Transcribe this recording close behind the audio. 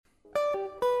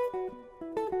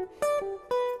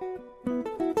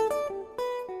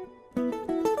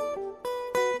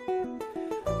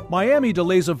Miami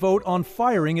delays a vote on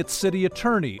firing its city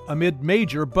attorney amid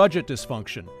major budget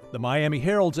dysfunction. The Miami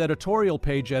Herald's editorial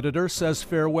page editor says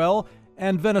farewell,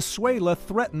 and Venezuela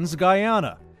threatens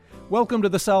Guyana. Welcome to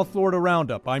the South Florida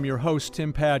Roundup. I'm your host,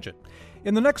 Tim Padgett.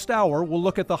 In the next hour, we'll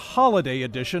look at the holiday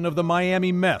edition of the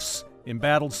Miami mess.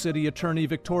 Embattled City Attorney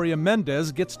Victoria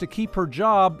Mendez gets to keep her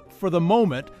job for the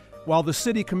moment, while the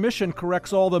City Commission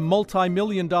corrects all the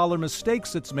multi-million-dollar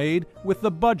mistakes it's made with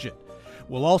the budget.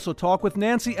 We'll also talk with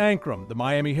Nancy Ancrum, the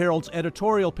Miami Herald's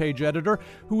editorial page editor,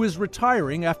 who is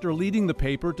retiring after leading the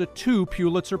paper to 2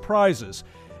 Pulitzer Prizes.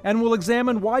 And we'll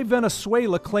examine why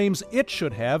Venezuela claims it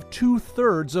should have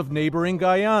 2/3 of neighboring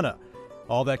Guyana.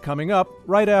 All that coming up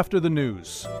right after the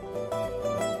news.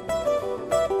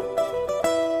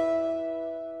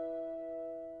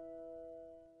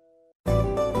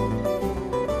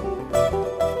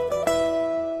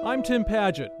 I'm Tim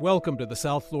Padgett. Welcome to the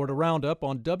South Florida Roundup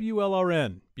on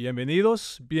WLRN.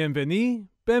 Bienvenidos, bienveni,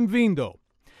 benvindo.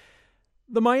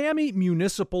 The Miami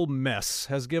municipal mess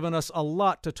has given us a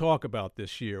lot to talk about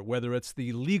this year, whether it's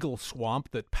the legal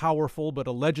swamp that powerful but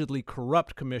allegedly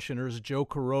corrupt commissioners Joe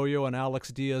Carollo and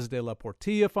Alex Diaz de la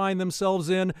Portilla find themselves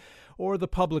in, or the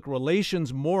public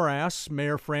relations morass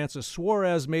Mayor Francis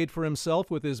Suarez made for himself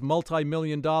with his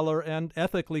multi-million-dollar and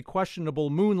ethically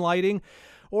questionable moonlighting,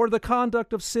 or the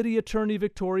conduct of City Attorney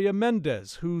Victoria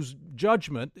Mendez, whose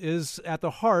judgment is at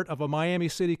the heart of a Miami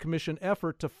City Commission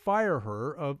effort to fire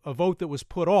her, a vote that was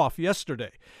put off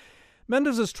yesterday.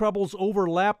 Mendez's troubles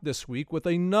overlap this week with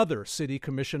another City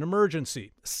Commission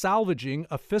emergency, salvaging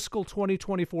a fiscal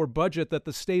 2024 budget that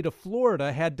the state of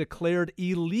Florida had declared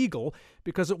illegal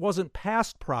because it wasn't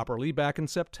passed properly back in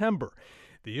September.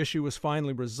 The issue was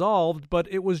finally resolved, but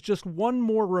it was just one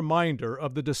more reminder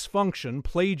of the dysfunction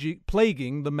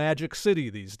plaguing the Magic City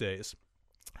these days.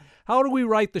 How do we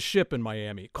right the ship in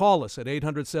Miami? Call us at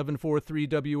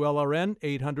 800-743-WLRN,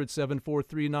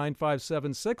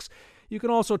 800-743-9576. You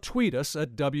can also tweet us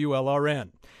at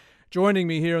WLRN. Joining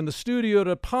me here in the studio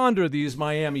to ponder these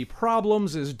Miami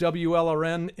problems is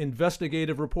WLRN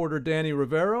investigative reporter Danny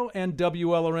Rivero and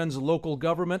WLRN's local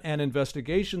government and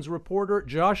investigations reporter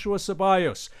Joshua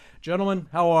Ceballos. Gentlemen,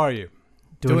 how are you?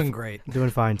 Doing great. Doing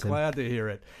fine, Tim. Glad to hear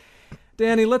it.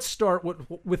 Danny, let's start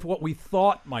with what we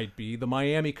thought might be the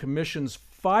Miami Commission's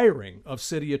firing of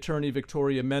City Attorney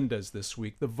Victoria Mendez this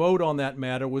week. The vote on that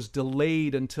matter was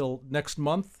delayed until next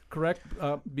month, correct?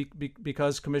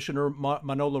 Because Commissioner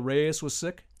Manolo Reyes was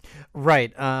sick?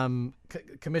 Right.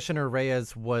 Commissioner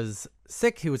Reyes was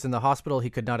sick. He was in the hospital.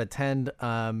 He could not attend.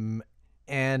 And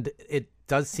it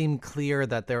does seem clear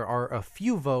that there are a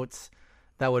few votes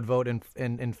that would vote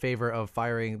in favor of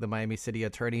firing the Miami City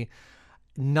Attorney.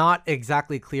 Not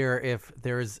exactly clear if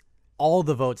there's all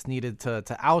the votes needed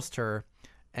to oust her,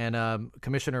 and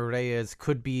Commissioner Reyes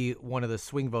could be one of the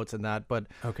swing votes in that. But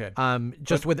okay,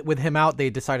 with him out, they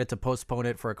decided to postpone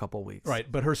it for a couple weeks. Right,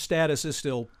 but her status is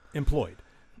still employed.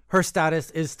 Her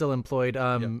status is still employed.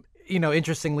 You know,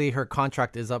 interestingly, her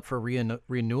contract is up for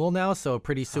renewal now, so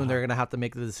pretty soon they're going to have to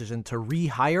make the decision to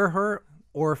rehire her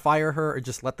or fire her, or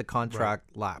just let the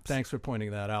contract lapse. Thanks for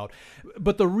pointing that out.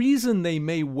 But the reason they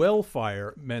may well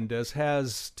fire Mendez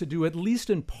has to do, at least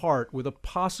in part, with a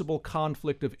possible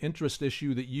conflict of interest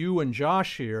issue that you and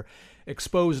Josh here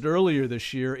exposed earlier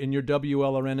this year in your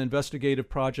WLRN investigative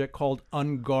project called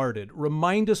Unguarded.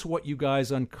 Remind us what you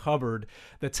guys uncovered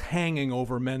that's hanging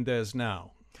over Mendez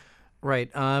now. Right.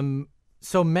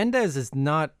 So Mendez is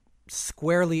not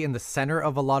squarely in the center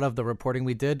of a lot of the reporting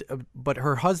we did, but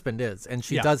her husband is, and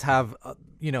she does have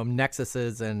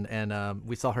nexuses, and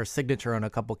we saw her signature on a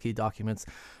couple key documents.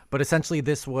 But essentially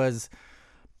this was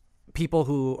people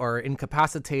who are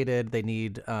incapacitated, they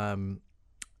need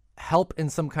help in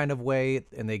some kind of way,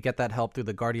 and they get that help through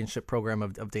the guardianship program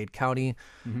of Dade County.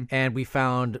 And we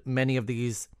found many of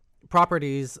these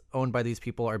properties owned by these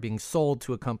people are being sold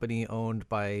to a company owned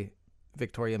by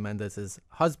Victoria Mendez's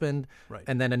husband, right,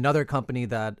 and then another company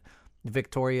that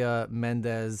Victoria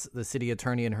Mendez, the city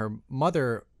attorney, and her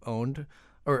mother owned,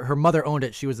 or her mother owned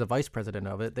it. She was the vice president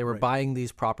of it. They were buying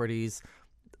these properties,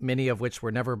 many of which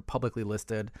were never publicly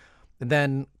listed, and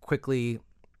then quickly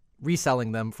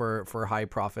reselling them for high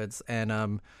profits.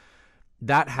 And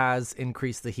that has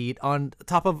increased the heat on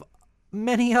top of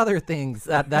many other things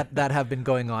that have been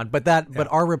going on. But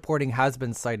our reporting has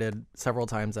been cited several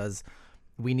times as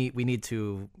we need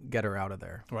to get her out of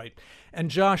there. Right. And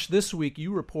Josh, this week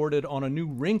you reported on a new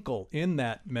wrinkle in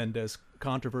that Mendez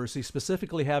controversy,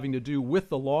 specifically having to do with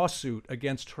the lawsuit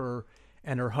against her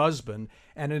and her husband,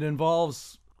 and it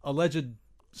involves alleged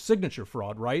signature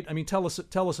fraud, right? I mean, tell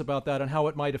us about that and how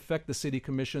it might affect the city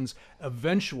commission's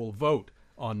eventual vote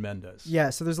on Mendez. Yeah,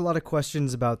 so there's a lot of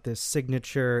questions about this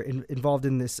signature involved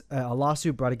in this a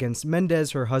lawsuit brought against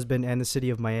Mendez, her husband, and the city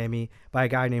of Miami by a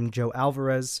guy named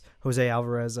Jose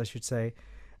Alvarez, I should say.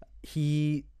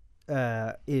 He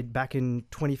back in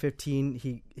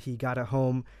 2015, he got a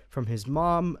home from his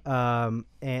mom and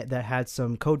that had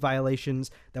some code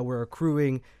violations that were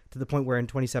accruing to the point where in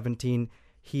 2017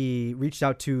 he reached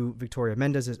out to Victoria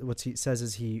Mendez. What he says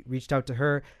is he reached out to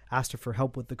her, asked her for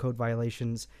help with the code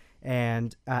violations,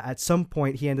 and at some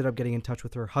point he ended up getting in touch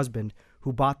with her husband,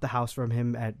 who bought the house from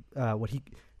him at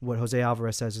what Jose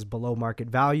Alvarez says is below market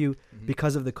value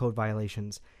because of the code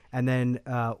violations. And then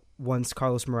once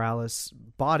Carlos Morales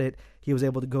bought it, he was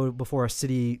able to go before a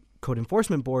city code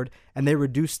enforcement board, and they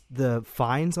reduced the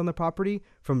fines on the property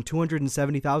from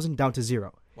 $270,000 down to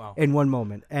zero in one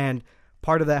moment. And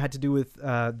part of that had to do with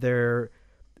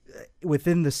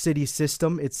within the city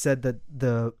system, it said that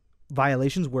the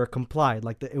violations were complied,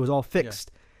 it was all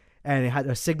fixed. Yeah. And it had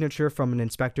a signature from an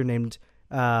inspector named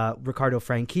Ricardo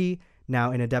Franqui.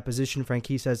 Now, in a deposition,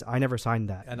 Franqui says, I never signed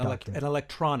that document. An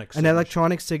electronic signature. An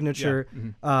electronic signature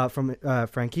from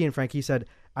Franqui. And Franqui said,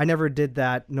 I never did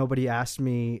that. Nobody asked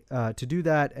me to do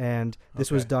that. And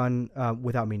this was done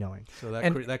without me knowing. So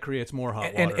that creates more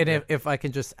hot water. And if I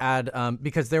can just add,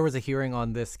 because there was a hearing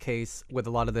on this case with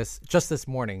a lot of this just this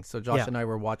morning. So Josh and I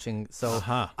were watching. So,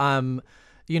 one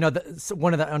of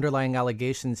the underlying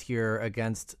allegations here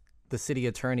against the city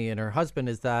attorney and her husband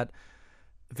is that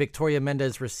Victoria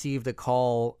Mendez received a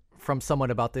call from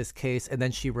someone about this case, and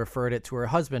then she referred it to her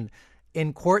husband.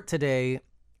 In court today,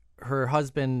 her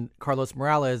husband, Carlos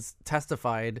Morales,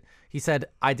 testified. He said,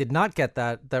 I did not get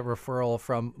that referral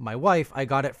from my wife. I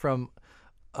got it from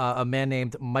a man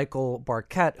named Michael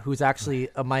Barquette, who's actually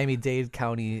a Miami-Dade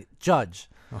County judge.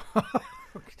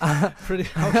 Pretty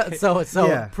okay.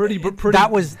 Pretty. That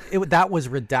was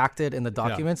redacted in the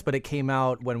documents, but it came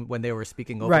out when they were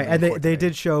speaking openly. Right, and they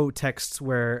did show texts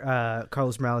where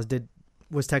Carlos Morales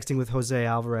was texting with Jose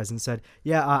Alvarez and said,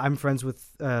 I'm friends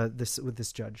with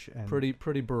this judge. And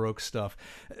pretty Baroque stuff.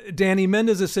 Danny,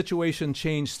 Mendez's situation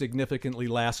changed significantly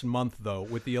last month, though,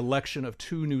 with the election of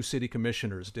 2 new city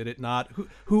commissioners, did it not?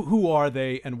 Who are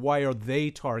they, and why are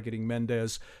they targeting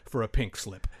Mendez for a pink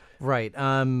slip? Right.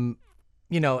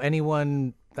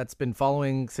 Anyone that's been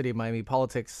following City of Miami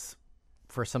politics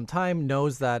for some time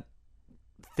knows that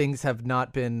things have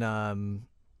not been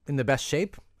in the best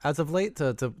shape as of late,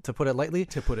 to put it lightly.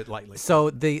 So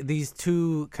these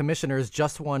 2 commissioners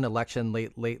just won election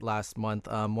late last month.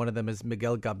 One of them is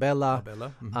Miguel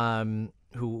Gabela.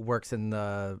 Who works in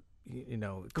the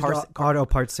auto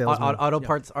parts sales, auto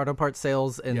parts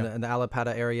sales in the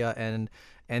Alapata area,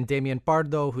 and Damian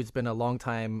Pardo, who's been a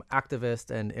longtime activist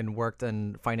and worked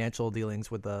in financial dealings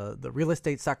with the real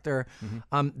estate sector.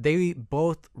 They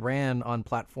both ran on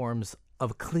platforms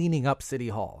of cleaning up City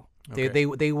Hall. Okay.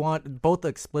 They want both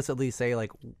explicitly say,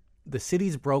 the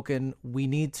city's broken. We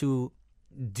need to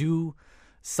do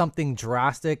something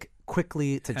drastic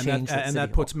quickly to change the city and that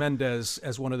hall. puts Mendez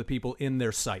as one of the people in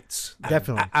their sights.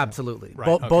 Definitely. Absolutely.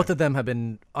 Right. Both of them have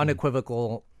been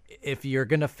unequivocal. If you're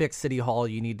going to fix City Hall,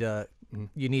 you need to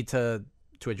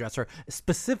address her.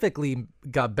 Specifically,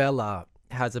 Gabela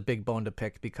has a big bone to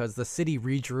pick because the city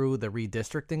redrew the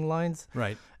redistricting lines.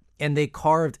 Right. And they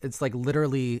carved, it's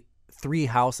literally 3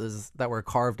 houses that were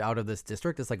carved out of this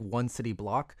district. It's one city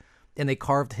block. And they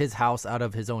carved his house out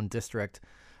of his own district.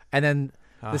 And then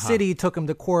the city took him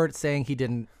to court saying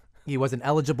he wasn't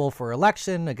eligible for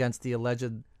election against the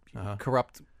alleged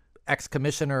corrupt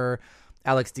ex-commissioner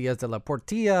Alex Diaz de la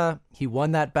Portilla. He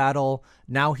won that battle.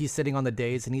 Now he's sitting on the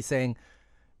days and he's saying,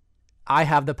 I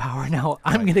have the power now.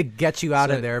 I'm going to get you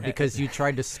out of there because you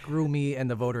tried to screw me and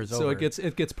the voters over. So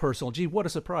it gets personal. Gee, what a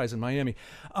surprise in Miami.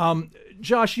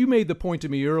 Josh, you made the point to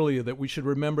me earlier that we should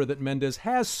remember that Mendez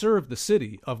has served the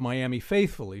city of Miami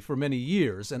faithfully for many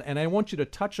years, and I want you to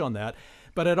touch on that.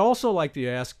 But I'd also like to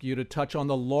ask you to touch on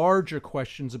the larger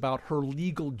questions about her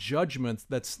legal judgments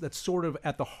that's sort of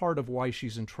at the heart of why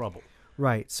she's in trouble.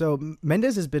 Right. So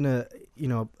Mendez has been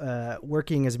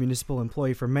working as a municipal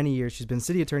employee for many years. She's been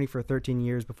city attorney for 13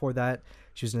 years. Before that,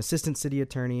 she was an assistant city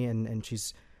attorney, and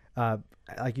she's,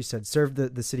 like you said, served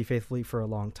the city faithfully for a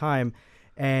long time.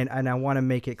 And I want to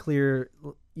make it clear,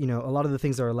 a lot of the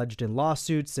things that are alleged in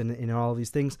lawsuits and all of these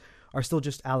things are still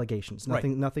just allegations.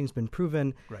 Nothing's been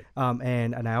proven. Right.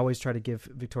 And I always try to give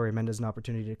Victoria Mendez an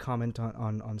opportunity to comment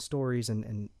on stories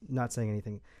and not saying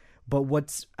anything.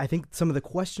 But I think some of the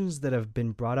questions that have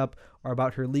been brought up are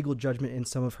about her legal judgment and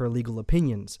some of her legal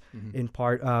opinions, in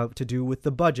part to do with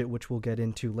the budget, which we'll get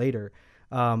into later,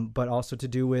 but also to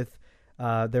do with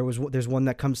there's one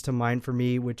that comes to mind for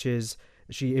me, which is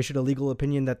She issued a legal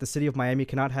opinion that the city of Miami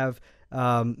cannot have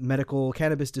medical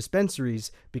cannabis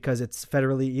dispensaries because it's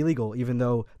federally illegal, even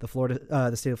though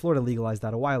the state of Florida legalized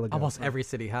that a while ago. Almost every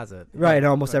city has it. Right,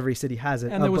 almost every city has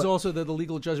it. And there was also the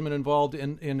legal judgment involved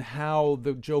in how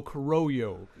the Joe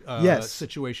Carollo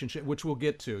situation, which we'll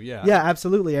get to. Yeah,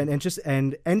 absolutely,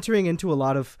 and entering into a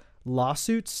lot of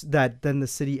lawsuits that then the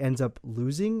city ends up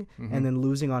losing and then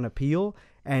losing on appeal.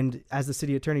 And as the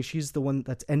city attorney, she's the one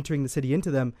that's entering the city into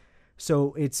them.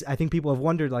 So I think people have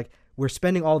wondered, like, we're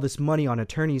spending all this money on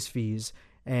attorney's fees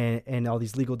and all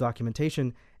these legal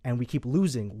documentation, and we keep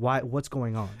losing. What's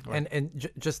going on? Right. And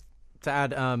just to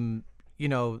add,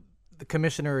 the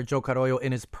Commissioner Joe Carollo,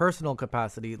 in his personal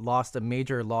capacity, lost a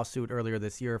major lawsuit earlier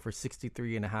this year for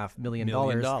 $63.5 million.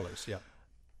 Yeah.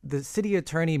 The city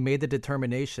attorney made the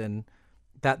determination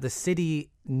that the city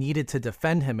needed to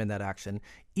defend him in that action,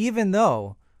 even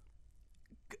though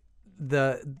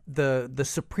the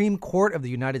Supreme Court of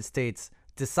the United States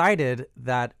decided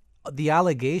that the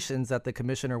allegations that the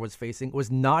commissioner was facing was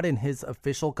not in his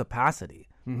official capacity.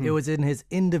 It was in his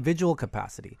individual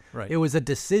capacody. Right. It was a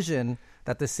decision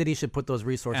that the city should put those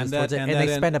resources towards it, and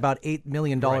they spent about $8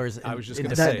 million. I was just going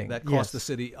to say that cost the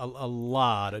city a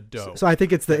lot of dough. So I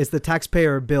think it's the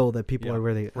taxpayer bill that people are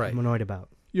really annoyed about.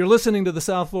 You're listening to the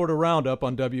South Florida Roundup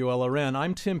on WLRN.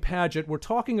 I'm Tim Padgett. We're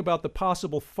talking about the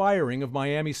possible firing of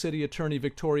Miami City Attorney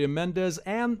Victoria Mendez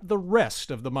and the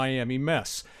rest of the Miami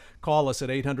mess. Call us at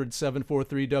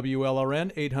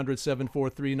 800-743-WLRN,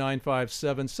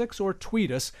 800-743-9576, or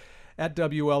tweet us at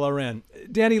WLRN.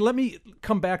 Danny, let me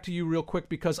come back to you real quick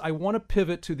because I want to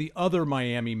pivot to the other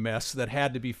Miami mess that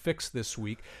had to be fixed this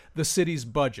week, the city's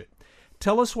budget.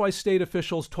 Tell us why state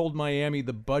officials told Miami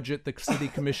the budget the city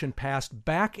commission passed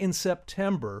back in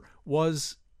September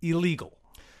was illegal.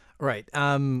 Right.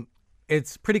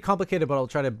 It's pretty complicated, but I'll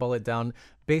try to boil it down.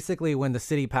 Basically, when the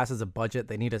city passes a budget,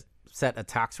 they need to set a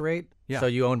tax rate. Yeah. So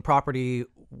you own property.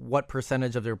 What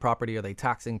percentage of their property are they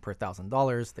taxing per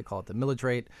 $1,000? They call it the millage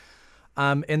rate.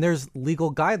 And there's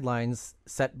legal guidelines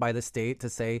set by the state to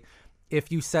say,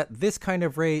 if you set this kind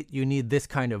of rate, you need this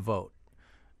kind of vote.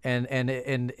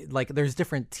 And like there's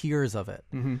different tiers of it.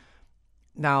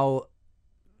 Now,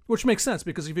 which makes sense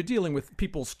because if you're dealing with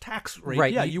people's tax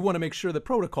rate, you want to make sure the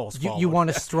protocols follow. You want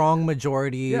a strong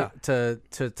majority to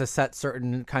set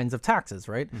certain kinds of taxes,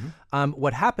 right?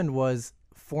 What happened was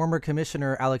former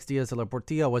Commissioner Alex Diaz de la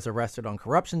Portilla was arrested on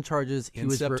corruption charges. In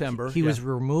September. He was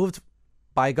removed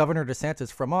by Governor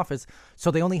DeSantis from office, so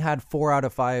they only had 4 out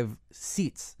of 5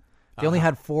 seats. They only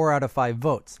had 4 out of 5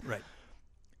 votes. Right.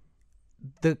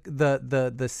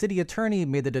 The city attorney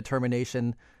made the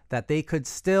determination that they could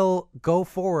still go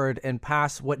forward and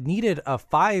pass what needed a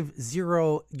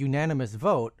 5-0 unanimous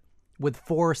vote with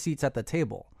 4 seats at the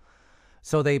table.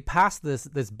 So they passed this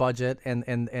budget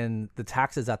and the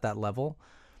taxes at that level.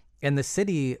 And the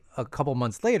city, a couple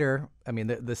months later, I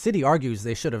mean, the city argues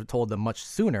they should have told them much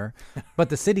sooner, but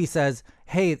the city says,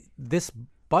 hey, this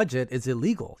budget is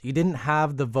illegal. You didn't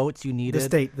have the votes you needed.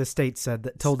 The state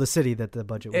told the city that the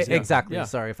budget was exactly. Yeah.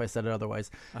 Sorry if I said it otherwise.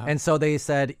 And so they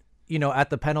said, at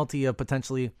the penalty of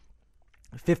potentially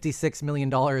 $56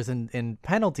 million in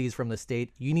penalties from the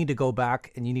state, you need to go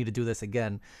back and you need to do this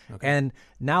again. Okay. And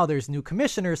now there's new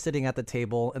commissioners sitting at the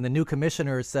table, and the new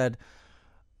commissioners said,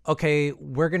 okay,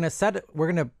 we're gonna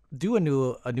do a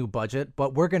new budget,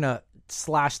 but we're gonna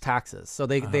slash taxes. So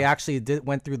they actually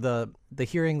went through the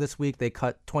hearing this week. They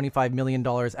cut $25 million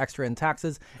extra in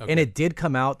taxes, and it did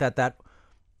come out that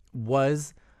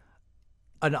was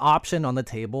an option on the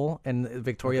table. And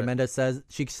Victoria Mendez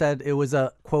said it was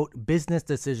a quote business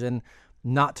decision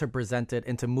not to present it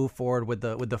and to move forward with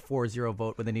the 4-0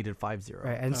 vote when they needed 5-0.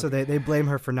 Right, and so they blame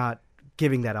her for not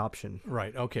giving that option.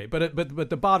 Right. Okay. But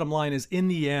the bottom line is, in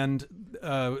the end,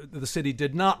 the city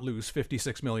did not lose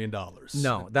 $56 million.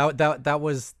 No, that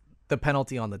was the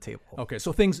penalty on the table. Okay.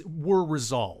 So things were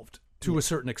resolved to a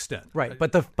certain extent. Right.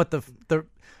 But the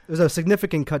there's a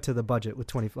significant cut to the budget with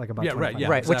 20, like about 25. Right,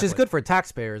 exactly. Which is good for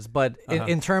taxpayers. But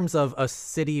in terms of a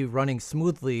city running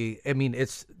smoothly, I mean,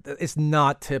 it's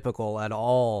not typical at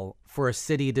all for a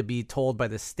city to be told by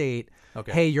the state,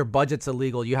 hey, your budget's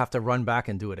illegal, you have to run back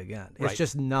and do it again. It's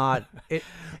just not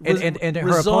and her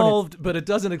resolved, opponent, but it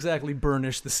doesn't exactly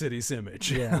burnish the city's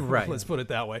image. Yeah, right. Let's put it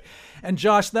that way. And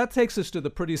Josh, that takes us to the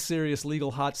pretty serious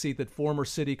legal hot seat that former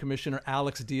city commissioner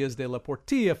Alex Diaz de la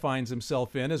Portilla finds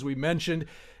himself in. As we mentioned,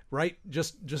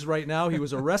 Just right now, he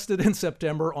was arrested in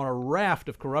September on a raft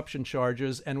of corruption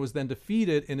charges and was then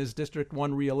defeated in his District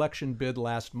 1 re-election bid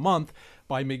last month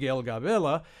by Miguel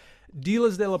Gabela.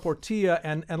 Dilas de la Portilla,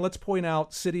 and let's point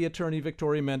out, City Attorney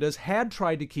Victoria Mendez had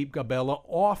tried to keep Gabela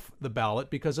off the ballot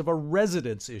because of a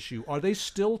residence issue. Are they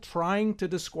still trying to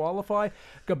disqualify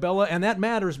Gabela? And that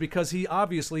matters because he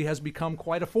obviously has become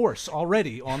quite a force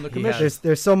already on the commission.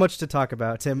 There's so much to talk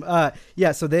about, Tim.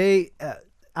 So they...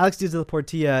 Alex Diaz de la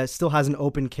Portilla still has an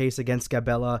open case against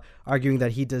Gabela, arguing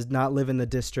that he does not live in the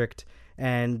district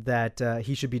and that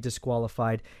he should be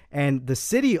disqualified. And the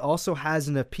city also has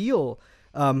an appeal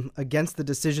against the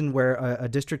decision where a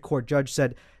district court judge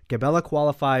said Gabela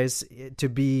qualifies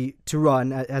to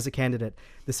run as a candidate.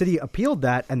 The city appealed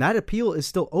that, and that appeal is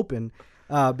still open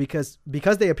because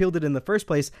they appealed it in the first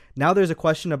place. Now there's a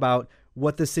question about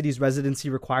what the city's residency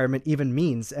requirement even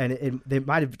means, and they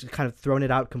might have kind of thrown it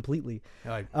out completely.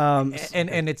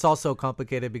 And it's also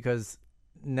complicated because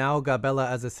now Gabela,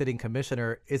 as a sitting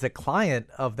commissioner, is a client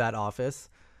of that office.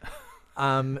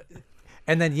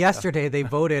 And then yesterday they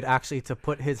voted actually to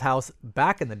put his house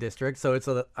back in the district.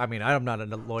 So I'm not a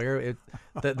lawyer.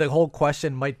 The whole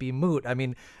question might be moot. I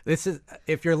mean, this is,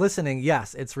 if you're listening,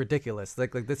 yes, it's ridiculous.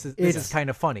 Like this is kind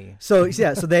of funny. So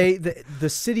the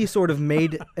city sort of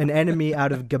made an enemy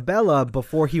out of Gabela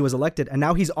before he was elected, and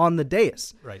now he's on the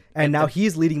dais. Right. And now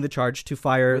he's leading the charge to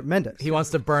fire Mendez. He wants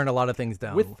to burn a lot of things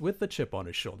down. With the chip on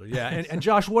his shoulder. Yeah. And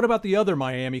Josh, what about the other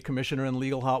Miami commissioner in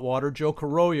legal hot water, Joe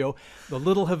Carollo, the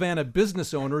Little Havana business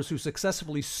owners who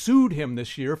successfully sued him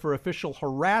this year for official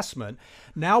harassment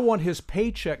now want his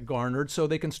paycheck garnered so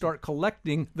they can start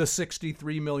collecting the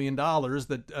 $63 million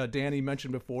that Danny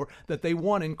mentioned before that they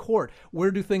won in court. Where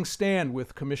do things stand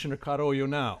with Commissioner Carollo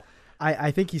now?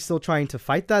 I think he's still trying to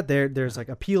fight that. There's like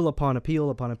appeal upon appeal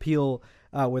upon appeal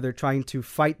where they're trying to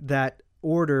fight that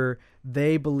order.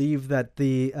 They believe that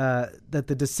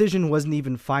the decision wasn't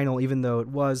even final, even though it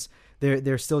was.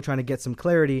 They're still trying to get some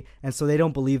clarity, and so they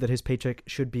don't believe that his paycheck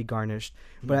should be garnished.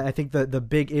 But I think the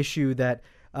big issue that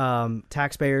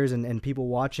taxpayers and people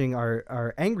watching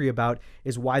are angry about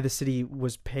is why the city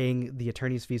was paying the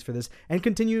attorney's fees for this, and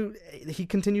he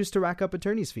continues to rack up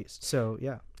attorney's fees. So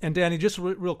yeah. And Danny, just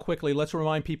real quickly, let's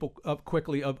remind people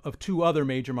of two other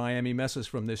major Miami messes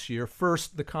from this year.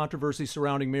 First, the controversy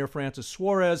surrounding Mayor Francis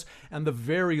Suarez and the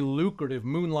very lucrative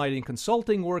moonlighting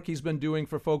consulting work he's been doing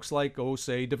for folks like,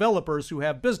 say, developers who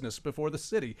have business before the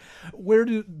city. Where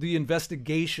do the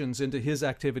investigations into his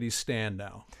activities stand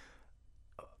now?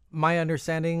 My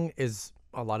understanding is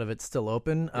a lot of it's still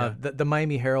open. Yeah. The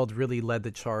Miami Herald really led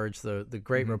the charge. The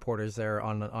great reporters there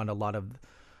on a lot of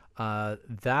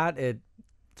that. It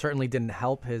certainly didn't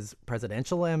help his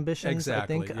presidential ambitions.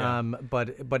 Exactly. I think. Yeah.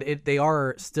 But they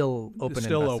are still open.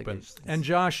 Still open. And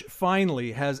Josh,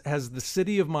 finally, has the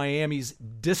city of Miami's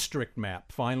district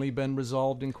map finally been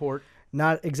resolved in court?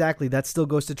 Not exactly. That still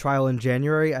goes to trial in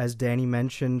January. As Danny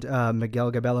mentioned,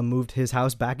 Miguel Gabela moved his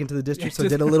house back into the district, so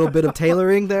did a little bit of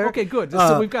tailoring there. Okay, good.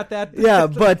 So we've got that. Yeah,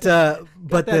 but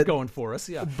that going for us.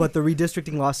 Yeah. But the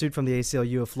redistricting lawsuit from the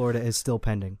ACLU of Florida is still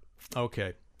pending.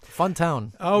 Okay. Fun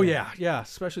town. Oh, yeah,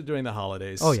 especially during the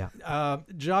holidays. Oh, yeah.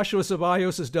 Joshua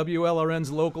Ceballos is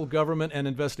WLRN's local government and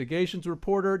investigations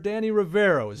reporter. Danny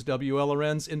Rivero is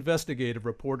WLRN's investigative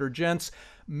reporter. Gents,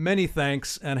 many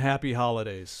thanks and happy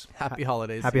holidays. Happy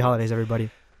holidays. Happy holidays, everybody.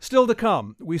 Still to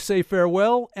come, we say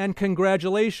farewell and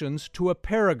congratulations to a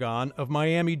paragon of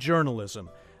Miami journalism.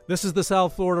 This is the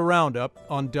South Florida Roundup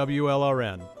on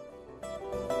WLRN.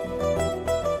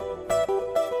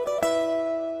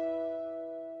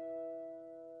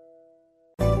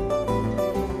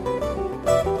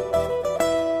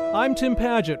 I'm Tim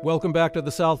Padgett. Welcome back to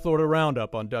the South Florida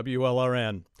Roundup on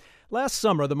WLRN. Last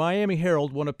summer, the Miami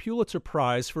Herald won a Pulitzer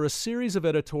Prize for a series of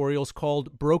editorials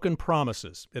called Broken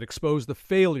Promises. It exposed the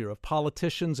failure of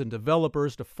politicians and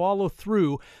developers to follow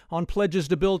through on pledges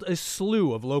to build a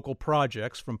slew of local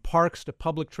projects, from parks to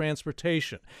public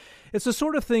transportation. It's the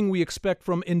sort of thing we expect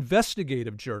from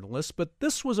investigative journalists, but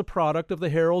this was a product of the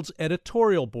Herald's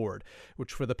editorial board,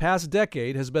 which for the past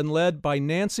decade has been led by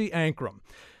Nancy Ancrum.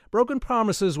 Broken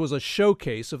Promises was a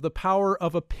showcase of the power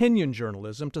of opinion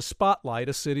journalism to spotlight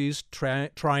a city's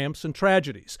triumphs and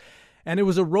tragedies. And it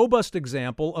was a robust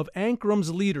example of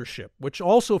Ancrum's leadership, which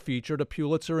also featured a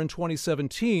Pulitzer in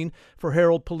 2017 for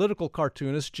Herald political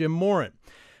cartoonist Jim Morin.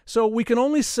 So we can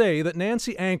only say that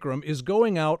Nancy Ancrum is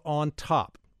going out on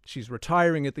top. She's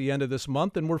retiring at the end of this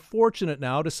month, and we're fortunate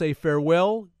now to say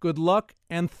farewell, good luck,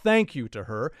 and thank you to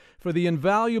her for the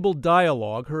invaluable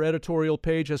dialogue her editorial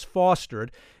page has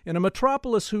fostered in a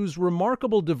metropolis whose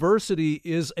remarkable diversity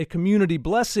is a community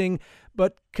blessing,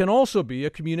 but can also be a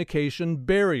communication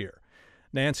barrier.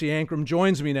 Nancy Ancrum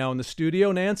joins me now in the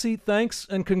studio. Nancy, thanks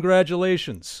and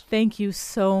congratulations. Thank you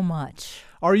so much.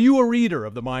 Are you a reader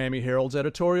of the Miami Herald's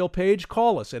editorial page?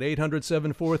 Call us at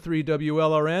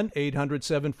 800-743-WLRN,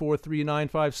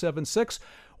 800-743-9576,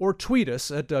 or tweet us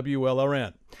at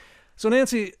WLRN. So,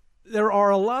 Nancy, there are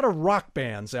a lot of rock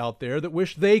bands out there that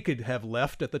wish they could have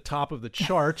left at the top of the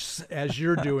charts, as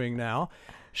you're doing now.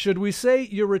 Should we say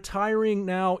you're retiring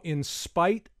now in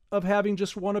spite of having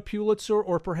just won a Pulitzer,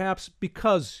 or perhaps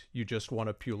because you just won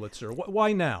a Pulitzer?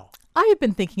 Why now? I have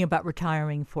been thinking about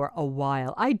retiring for a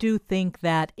while. I do think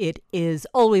that it is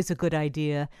always a good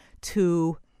idea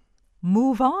to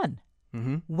move on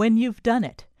when you've done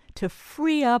it, to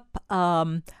free up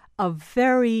a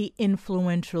very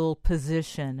influential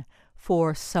position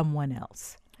for someone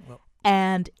else.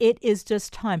 And it is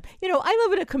just time. You know, I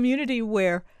live in a community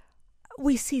where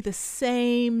we see the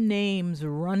same names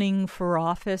running for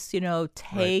office,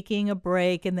 taking a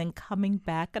break and then coming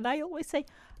back. And I always say,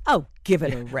 oh, give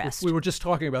it a rest. We were just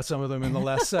talking about some of them in the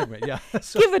last segment. Yeah.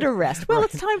 So, give it a rest. Well,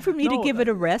 It's time for me to give it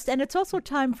a rest. And it's also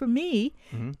time for me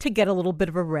to get a little bit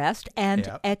of a rest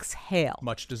and exhale.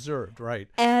 Much deserved, right.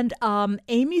 And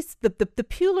Amy's, the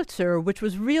Pulitzer, which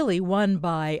was really won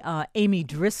by Amy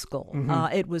Driscoll.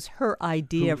 It was her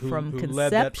idea from conception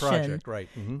led that project, right.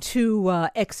 to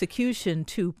execution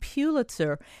to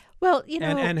Pulitzer. Well,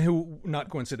 and who, not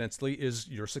coincidentally, is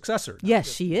your successor.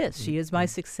 Yes, she is. She is my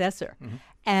successor.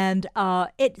 And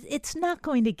it's not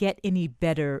going to get any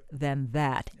better than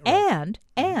that. Right.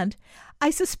 And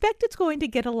I suspect it's going to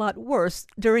get a lot worse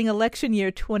during election year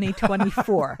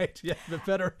 2024. Right. Yeah,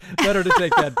 better to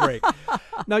take that break.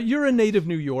 Now, you're a native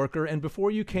New Yorker, and before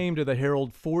you came to the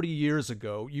Herald 40 years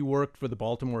ago, you worked for the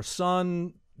Baltimore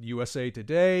Sun, USA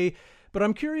Today. But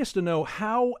I'm curious to know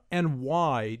how and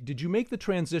why did you make the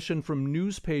transition from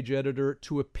news page editor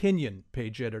to opinion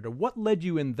page editor? What led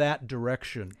you in that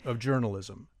direction of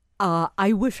journalism?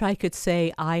 I wish I could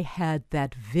say I had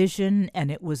that vision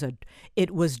and it was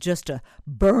just a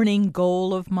burning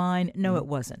goal of mine. No, it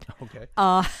wasn't. Okay.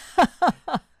 Way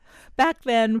back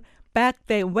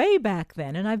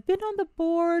then, and I've been on the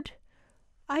board,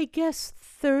 I guess,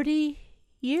 30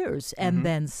 years and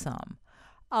then some.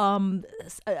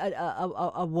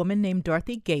 A woman named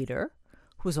Dorothy Gator,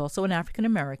 who was also an African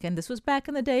American. This was back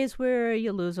in the days where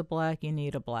you lose a black, you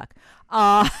need a black,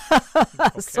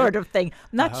 sort of thing.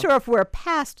 I'm not sure if we're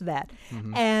past that.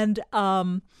 And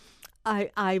I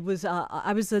was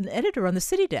an editor on the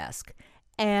city desk,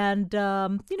 and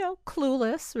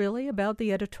clueless really about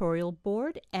the editorial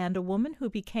board. And a woman who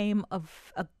became a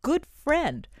good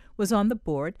friend was on the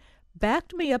board,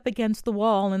 backed me up against the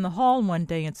wall in the hall one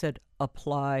day and said,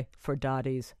 apply for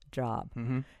Dottie's job.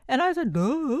 And I said,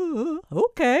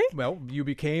 okay. Well, you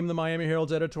became the Miami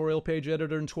Herald's editorial page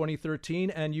editor in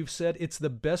 2013, and you've said it's the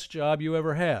best job you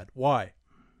ever had. Why?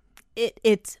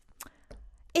 It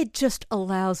just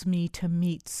allows me to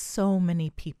meet so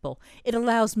many people. It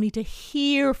allows me to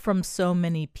hear from so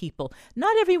many people.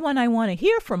 Not everyone I want to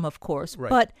hear from, of course, right.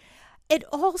 But it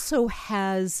also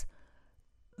has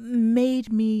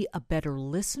made me a better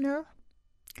listener.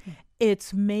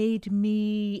 It's made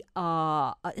me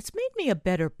a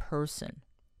better person.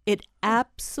 It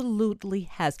absolutely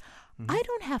has. I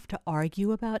don't have to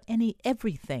argue about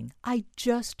everything. I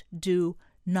just do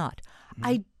not.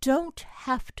 I don't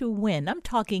have to win. I'm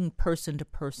talking person to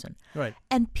person. Right.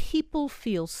 And people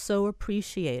feel so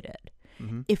appreciated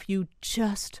if you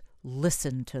just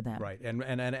listen to them. Right.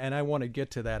 And I want to get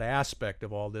to that aspect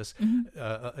of all this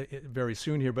very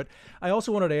soon here. But I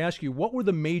also wanted to ask you, what were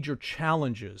the major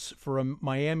challenges for a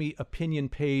Miami opinion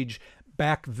page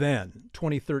back then,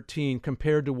 2013,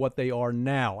 compared to what they are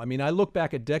now? I mean, I look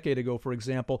back a decade ago, for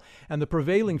example, and the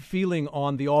prevailing feeling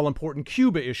on the all-important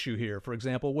Cuba issue here, for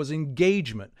example, was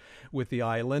engagement with the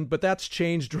island, but that's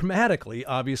changed dramatically,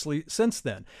 obviously, since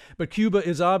then. But Cuba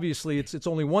is obviously, it's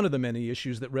only one of the many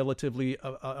issues that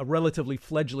a relatively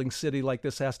fledgling city like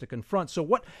this has to confront. So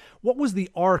what was the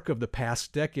arc of the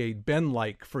past decade been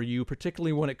like for you,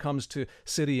 particularly when it comes to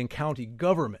city and county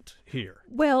government here?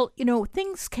 Well,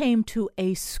 things came to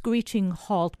a screeching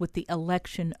halt with the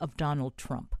election of Donald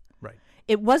Trump. Right.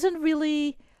 It wasn't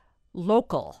really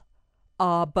local,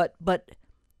 but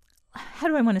how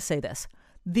do I want to say this?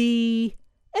 The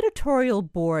editorial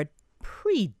board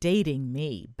predating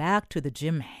me, back to the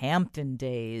Jim Hampton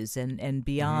days and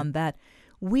beyond that,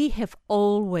 we have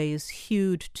always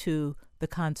hewed to the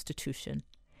Constitution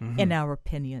in our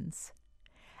opinions.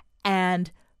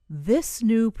 And this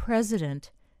new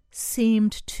president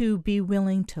seemed to be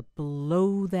willing to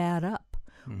blow that up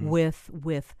with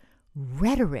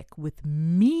rhetoric, with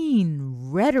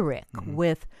mean rhetoric,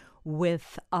 with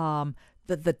the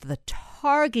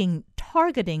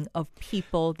targeting of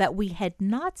people that we had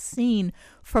not seen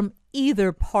from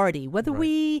either party, whether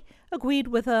we agreed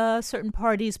with a certain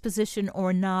party's position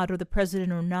or not, or the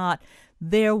president or not.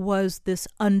 There was this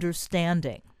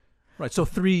understanding. Right. So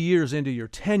 3 years into your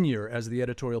tenure as the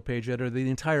editorial page editor, the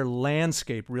entire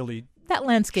landscape really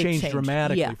changed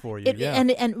dramatically for you.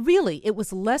 And really, it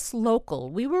was less local.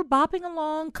 We were bopping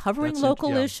along, covering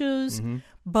local issues,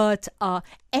 but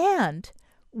and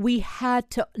we have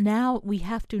to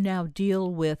now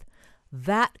deal with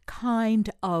that kind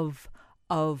of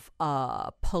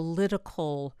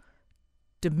political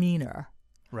demeanor,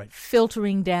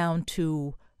 filtering down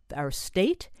to our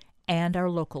state and our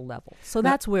local level. So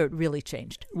that's where it really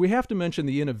changed. We have to mention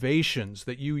the innovations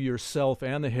that you yourself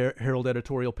and the Herald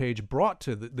editorial page brought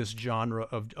to this genre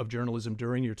of journalism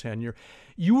during your tenure.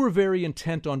 You were very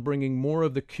intent on bringing more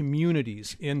of the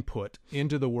community's input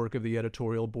into the work of the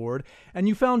editorial board, and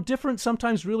you found different,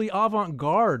 sometimes really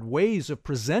avant-garde ways of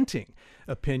presenting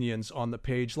opinions on the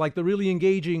page, like the really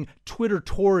engaging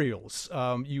Twittertorials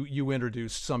you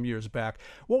introduced some years back.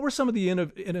 What were some of the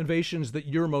innovations that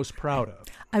you're most proud of?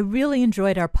 I really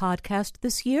enjoyed our podcast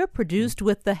this year, produced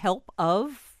with the help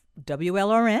of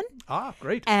WLRN. Ah,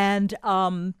 great. And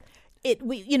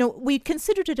we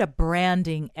considered it a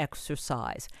branding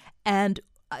exercise. And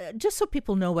just so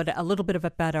people know a little bit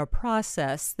about our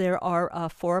process, there are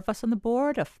 4 of us on the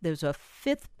board. There's a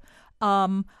fifth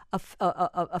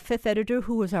editor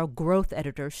who is our growth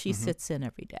editor. She sits in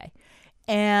every day.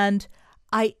 And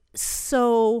I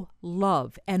so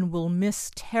love and will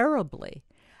miss terribly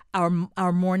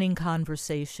our morning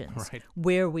conversations,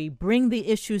 where we bring the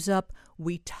issues up,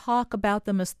 we talk about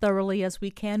them as thoroughly as we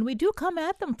can. We do come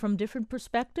at them from different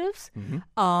perspectives.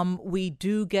 We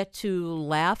do get to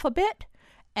laugh a bit,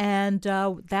 and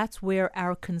that's where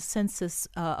our consensus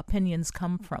opinions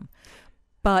come from.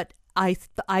 But I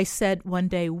said one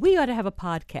day, we ought to have a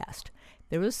podcast.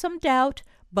 There was some doubt,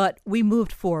 but we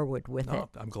moved forward with it.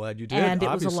 I'm glad you did. And it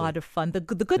obviously was a lot of fun. The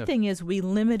good thing is we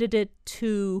limited it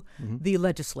to the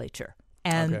legislature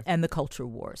and the culture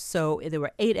wars. So there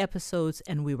were 8 episodes,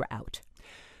 and we were out.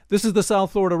 This is the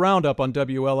South Florida Roundup on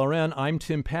WLRN. I'm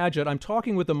Tim Padgett. I'm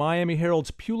talking with the Miami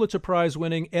Herald's Pulitzer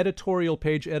Prize-winning editorial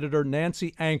page editor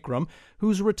Nancy Ancrum,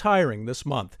 who's retiring this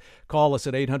month. Call us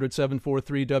at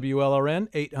 800-743-WLRN,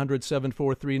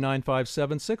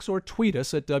 800-743-9576, or tweet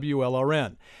us at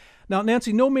WLRN. Now,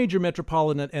 Nancy, no major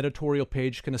metropolitan editorial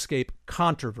page can escape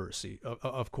controversy,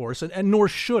 of course, and nor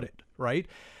should it, right?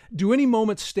 Do any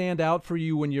moments stand out for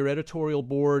you when your editorial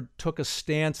board took a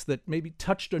stance that maybe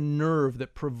touched a nerve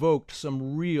that provoked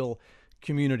some real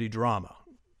community drama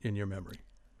in your memory?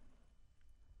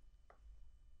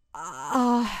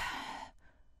 I'm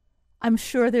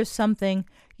sure there's something.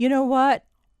 You know what?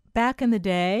 Back in the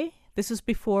day, this is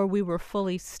before we were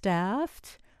fully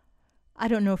staffed. I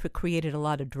don't know if it created a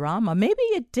lot of drama. Maybe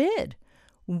it did.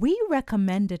 We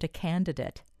recommended a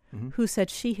candidate who said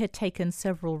she had taken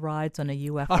several rides on a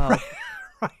UFO.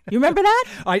 Right. You remember that?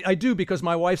 I do, because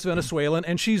my wife's Venezuelan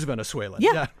and she's Venezuelan.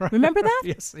 Yeah. Right. Remember that?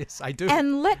 Yes, I do.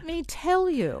 And let me tell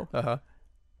you,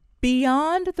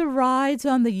 beyond the rides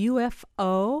on the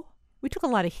UFO, we took a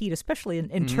lot of heat, especially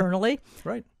internally.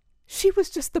 Right. She was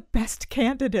just the best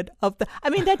candidate of the... I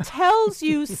mean, that tells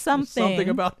you something. Something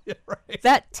about it, right.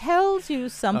 That tells you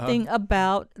something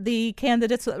about the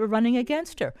candidates that were running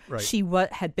against her. Right. She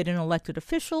had been an elected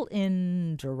official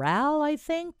in Doral, I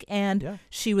think, and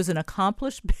she was an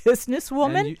accomplished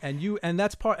businesswoman. And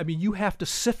that's part... I mean, you have to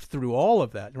sift through all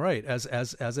of that, right, as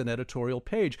an editorial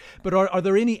page. But are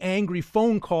there any angry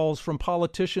phone calls from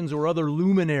politicians or other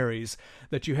luminaries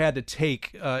that you had to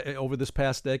take over this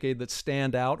past decade that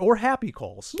stand out, or happy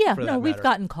calls? Yeah, no, we've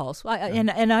gotten calls,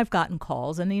 and I've gotten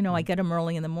calls, and I get them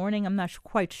early in the morning. I'm not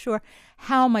quite sure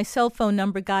how my cell phone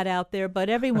number got out there, but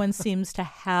everyone seems to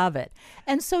have it.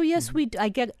 And so yes,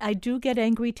 I do get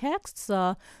angry texts.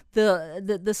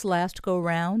 This last go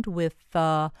round with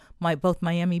both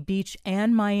Miami Beach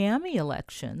and Miami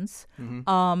elections,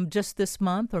 just this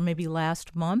month or maybe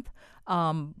last month.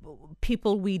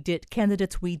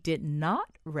 Candidates we did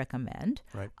not recommend.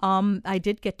 Right. I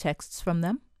did get texts from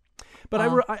them. But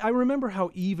I remember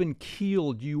how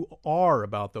even-keeled you are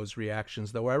about those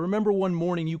reactions, though. I remember one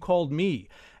morning you called me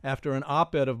after an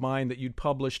op-ed of mine that you'd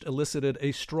published elicited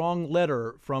a strong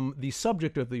letter from the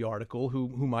subject of the article,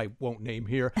 whom I won't name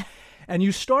here, and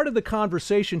you started the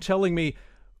conversation telling me,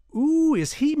 "Ooh,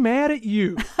 is he mad at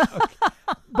you?"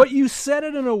 But you said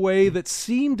it in a way that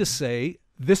seemed to say,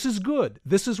 this is good.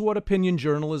 This is what opinion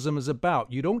journalism is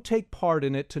about. You don't take part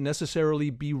in it to necessarily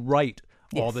be right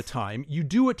all the time. You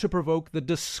do it to provoke the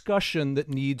discussion that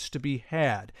needs to be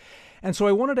had. And so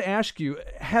I wanted to ask you,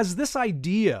 has this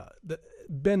idea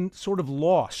been sort of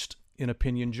lost in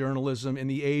opinion journalism in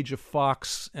the age of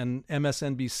Fox and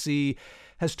MSNBC?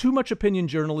 Has too much opinion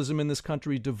journalism in this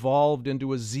country devolved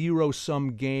into a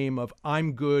zero-sum game of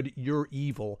I'm good, you're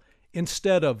evil,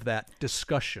 instead of that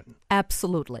discussion?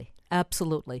 Absolutely.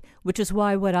 Absolutely. Which is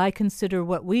why what I consider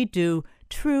what we do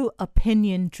true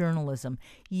opinion journalism.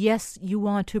 Yes, you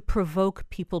want to provoke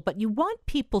people, but you want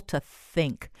people to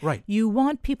think. Right. You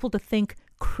want people to think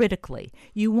critically.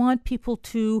 You want people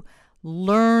to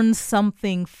learn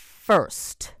something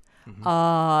first,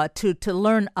 to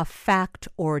learn a fact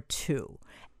or two,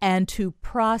 and to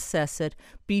process it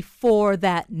before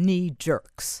that knee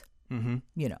jerks. You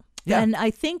know. Yeah. And I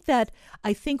think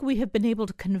we have been able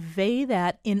to convey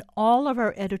that in all of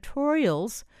our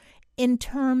editorials in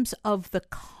terms of the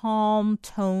calm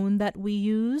tone that we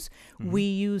use. We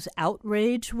use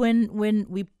outrage when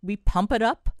we pump it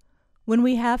up when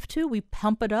we have to. We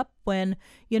pump it up when,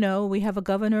 we have a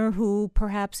governor who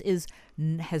perhaps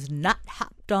has not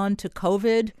hopped on to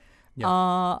COVID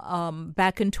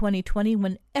back in 2020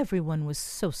 when everyone was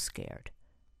so scared.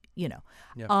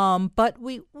 But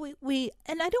we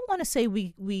and I don't want to say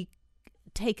we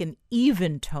take an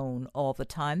even tone all the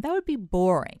time. That would be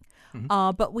boring.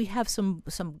 But we have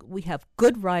we have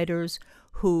good writers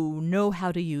who know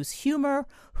how to use humor,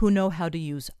 who know how to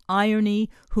use irony,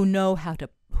 who know how to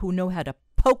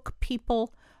poke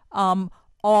people,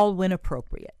 all when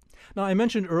appropriate. Now, I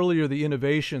mentioned earlier the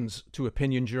innovations to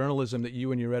opinion journalism that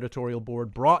you and your editorial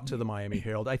board brought to the Miami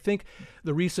Herald. I think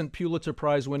the recent Pulitzer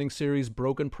Prize winning series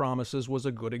Broken Promises was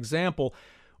a good example.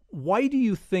 Why do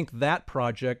you think that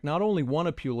project not only won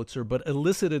a Pulitzer, but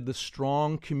elicited the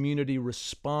strong community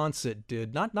response it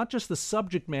did? Not just the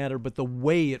subject matter, but the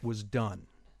way it was done.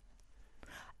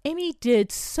 Amy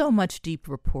did so much deep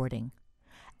reporting.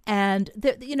 And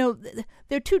there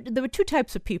were two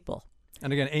types of people.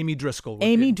 And again, Amy Driscoll.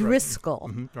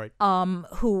 Right.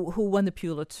 Who won the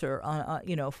Pulitzer,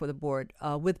 for the board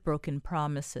with Broken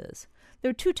Promises. There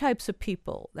are two types of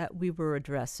people that we were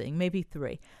addressing, maybe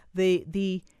three.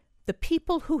 The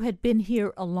people who had been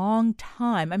here a long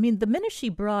time. I mean, the minute she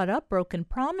brought up Broken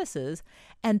Promises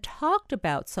and talked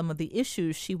about some of the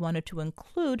issues she wanted to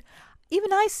include,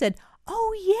 even I said,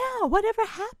 "Oh yeah, whatever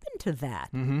happened to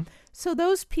that?" So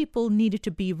those people needed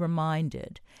to be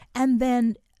reminded, and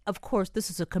then. Of course,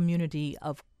 this is a community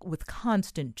with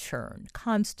constant churn,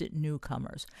 constant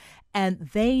newcomers, and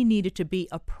they needed to be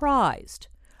apprised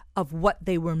of what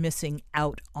they were missing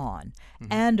out on.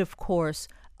 And of course,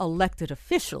 elected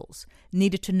officials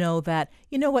needed to know that,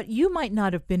 you might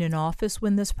not have been in office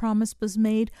when this promise was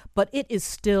made, but it is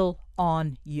still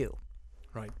on you.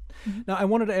 Right. Now, I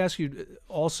wanted to ask you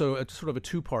also a sort of a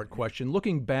two-part question.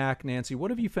 Looking back, Nancy, what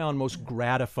have you found most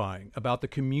gratifying about the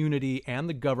community and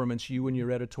the governments you and your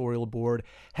editorial board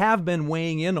have been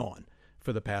weighing in on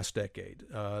for the past decade?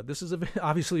 This is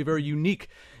obviously a very unique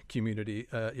community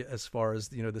as far as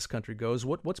this country goes.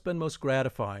 What's been most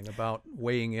gratifying about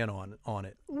weighing in on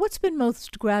it? What's been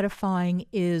most gratifying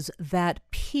is that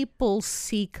people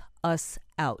seek us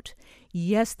out.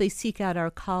 Yes, they seek out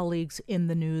our colleagues in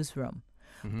the newsroom.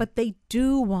 But they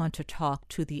do want to talk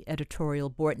to the editorial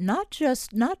board, not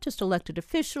just elected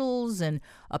officials and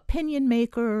opinion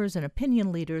makers and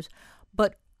opinion leaders,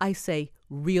 but I say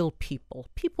real people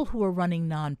who are running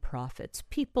nonprofits,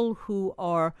 people who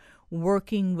are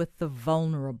working with the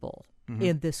vulnerable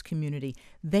in this community.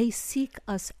 They seek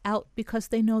us out because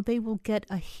they know they will get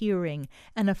a hearing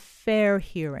and a fair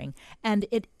hearing, and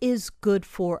it is good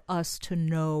for us to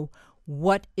know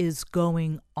what is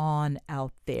going on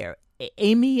out there.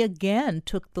 Amy again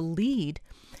took the lead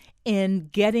in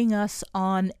getting us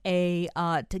on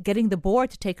getting the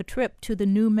board to take a trip to the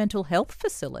new mental health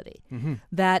facility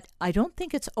that I don't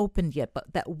think it's opened yet,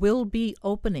 but that will be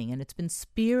opening, and it's been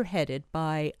spearheaded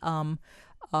by one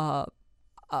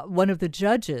of the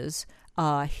judges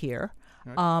here,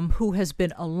 who has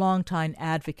been a longtime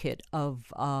advocate of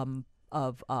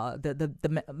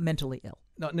the mentally ill.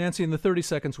 Now, Nancy, in the 30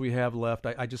 seconds we have left,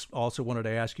 I just also wanted to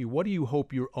ask you, what do you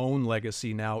hope your own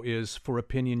legacy now is for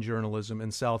opinion journalism in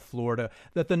South Florida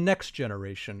that the next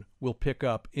generation will pick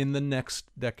up in the next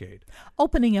decade?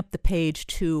 Opening up the page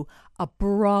to a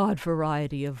broad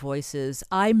variety of voices.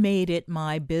 I made it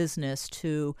my business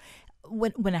to,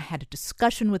 when I had a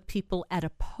discussion with people at a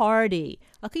party,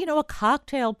 a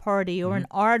cocktail party or an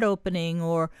art opening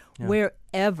or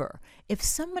wherever, if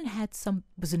someone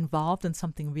was involved in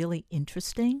something really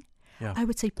interesting, I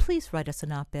would say, please write us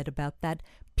an op-ed about that.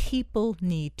 people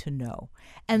need to know.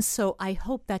 And so I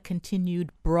hope that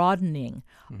continued broadening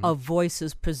of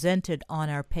voices presented on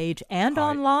our page and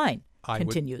online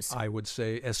continues. I would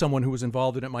say, as someone who was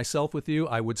involved in it myself with you,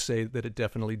 I would say that it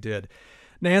definitely did.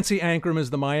 Nancy Ancrum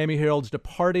is the Miami Herald's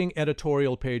departing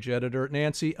editorial page editor.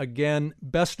 Nancy, again,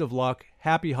 best of luck,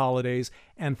 happy holidays,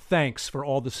 and thanks for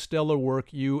all the stellar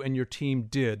work you and your team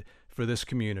did for this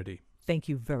community. Thank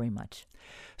you very much.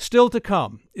 Still to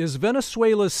come, is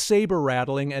Venezuela's saber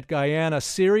rattling at Guyana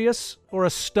serious or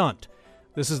a stunt?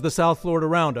 This is the South Florida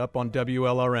Roundup on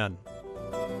WLRN.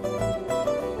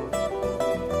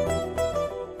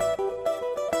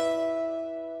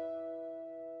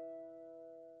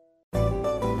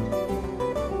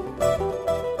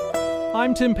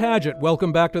 I'm Tim Padgett.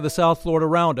 Welcome back to the South Florida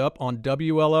Roundup on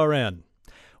WLRN.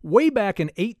 Way back in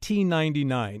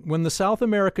 1899, when the South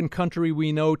American country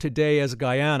we know today as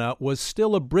Guyana was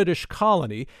still a British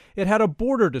colony, it had a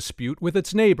border dispute with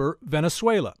its neighbor,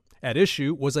 Venezuela. At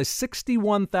issue was a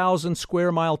 61,000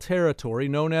 square mile territory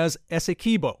known as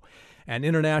Essequibo. An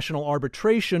international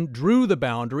arbitration drew the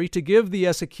boundary to give the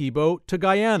Essequibo to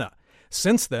Guyana.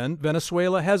 Since then,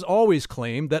 Venezuela has always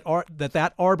claimed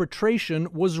that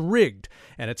arbitration was rigged,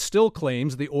 and it still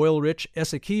claims the oil-rich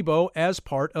Essequibo as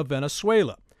part of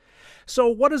Venezuela. So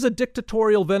what does a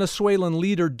dictatorial Venezuelan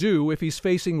leader do if he's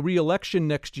facing re-election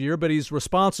next year, but he's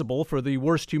responsible for the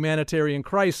worst humanitarian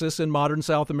crisis in modern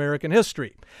South American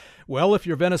history? Well, if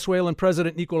you're Venezuelan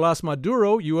President Nicolás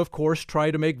Maduro, you of course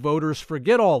try to make voters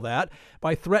forget all that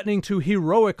by threatening to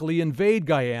heroically invade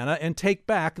Guyana and take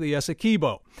back the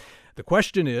Essequibo. The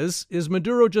question is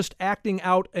Maduro just acting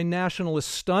out a nationalist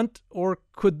stunt, or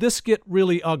could this get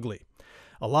really ugly?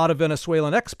 A lot of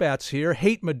Venezuelan expats here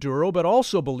hate Maduro, but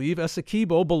also believe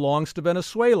Essequibo belongs to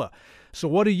Venezuela. So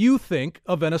what do you think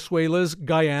of Venezuela's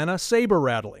Guyana saber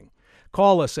rattling?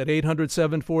 Call us at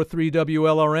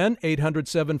 800-743-WLRN,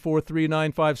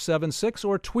 800-743-9576,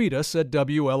 or tweet us at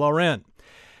WLRN.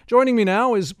 Joining me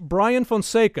now is Brian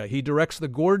Fonseca. He directs the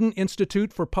Gordon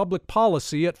Institute for Public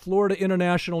Policy at Florida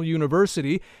International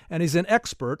University, and he's an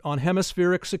expert on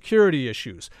hemispheric security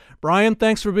issues. Brian,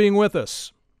 thanks for being with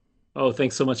us. Oh,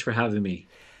 thanks so much for having me.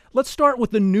 Let's start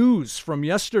with the news from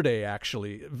yesterday,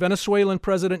 actually. Venezuelan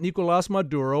President Nicolás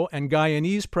Maduro and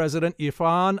Guyanese President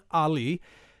Irfan Ali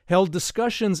held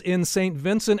discussions in St.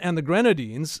 Vincent and the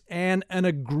Grenadines, and an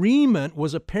agreement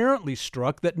was apparently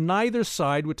struck that neither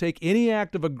side would take any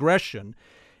act of aggression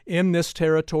in this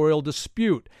territorial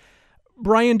dispute.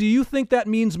 Brian, do you think that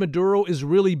means Maduro is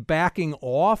really backing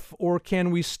off, or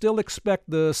can we still expect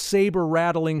the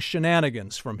saber-rattling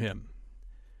shenanigans from him?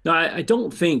 No, I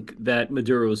don't think that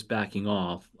Maduro is backing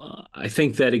off. I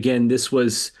think that, again, this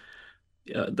was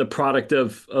the product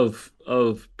of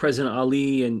President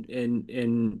Ali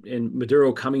and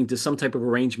Maduro coming to some type of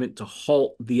arrangement to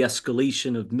halt the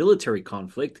escalation of military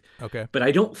conflict. Okay. But I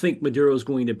don't think Maduro is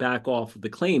going to back off of the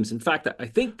claims. In fact, I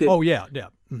think that. Oh, yeah.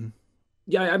 Mm-hmm.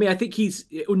 Yeah, I mean, I think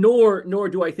nor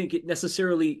do I think it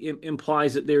necessarily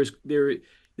implies that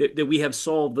that we have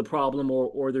solved the problem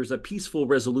or there's a peaceful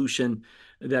resolution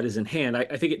that is in hand.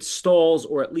 I think it stalls,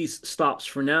 or at least stops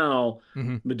for now,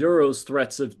 Maduro's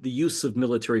threats of the use of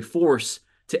military force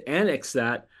to annex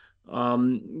that,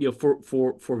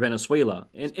 for Venezuela.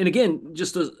 And again,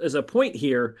 just as a point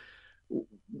here,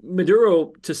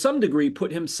 Maduro, to some degree,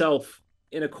 put himself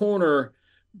in a corner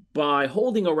by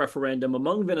holding a referendum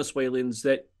among Venezuelans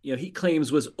that he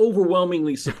claims was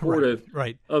overwhelmingly supportive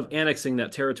right. of annexing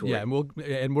that territory. Yeah,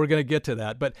 and we're going to get to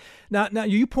that. But now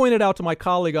you pointed out to my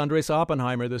colleague Andres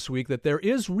Oppenheimer this week that there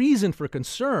is reason for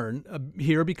concern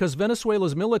here because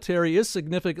Venezuela's military is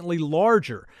significantly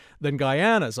larger than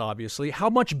Guyana's, obviously. How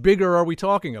much bigger are we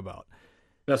talking about?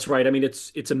 That's right. I mean,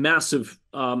 it's a massive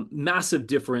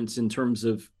difference in terms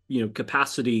of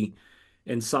capacity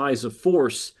and size of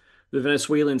force. The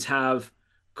Venezuelans have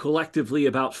collectively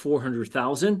about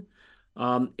 400,000,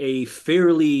 a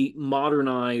fairly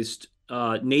modernized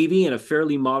Navy and a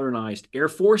fairly modernized Air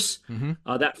Force.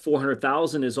 That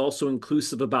 400,000 is also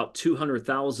inclusive of about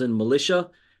 200,000 militia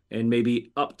and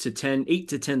maybe up to 8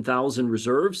 to 10,000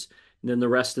 reserves. And then the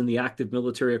rest in the active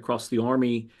military across the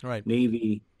Army, right.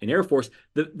 Navy, and Air Force.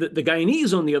 The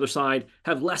Guyanese, on the other side,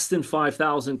 have less than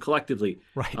 5,000 collectively.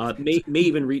 Right. May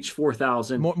even reach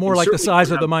 4,000. More like the size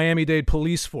of the Miami-Dade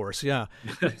police force, yeah.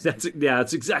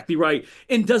 That's exactly right.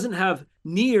 And doesn't have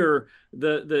near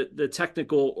the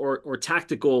technical or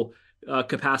tactical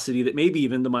capacity that maybe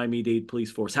even the Miami-Dade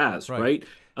police force has, right?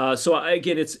 So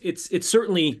again, it's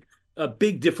certainly a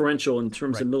big differential in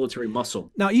terms of military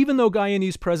muscle. Now, even though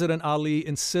Guyanese President Ali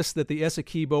insists that the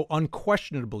Essequibo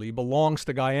unquestionably belongs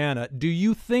to Guyana, do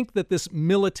you think that this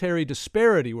military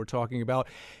disparity we're talking about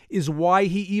is why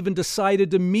he even decided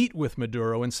to meet with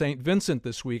Maduro in St. Vincent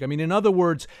this week? I mean, in other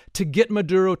words, to get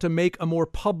Maduro to make a more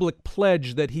public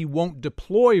pledge that he won't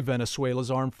deploy Venezuela's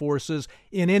armed forces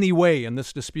in any way in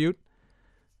this dispute?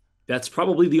 That's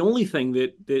probably the only thing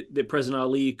that President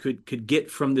Ali could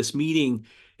get from this meeting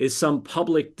is some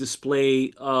public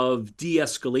display of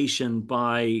de-escalation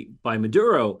by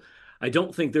Maduro. I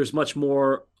don't think there's much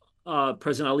more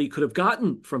President Ali could have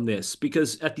gotten from this,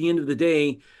 because at the end of the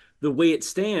day, the way it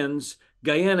stands,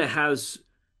 Guyana has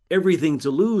everything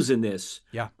to lose in this.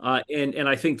 Yeah. And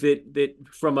I think that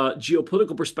from a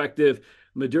geopolitical perspective,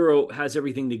 Maduro has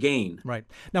everything to gain. Right.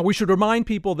 Now, we should remind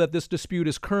people that this dispute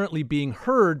is currently being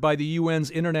heard by the UN's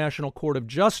International Court of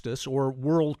Justice, or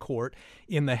World Court,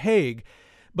 in The Hague.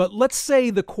 But let's say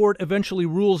the court eventually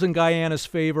rules in Guyana's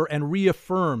favor and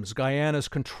reaffirms Guyana's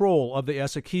control of the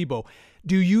Essequibo.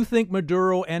 Do you think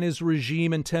Maduro and his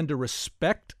regime intend to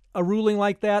respect a ruling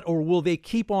like that, or will they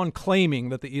keep on claiming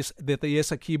that the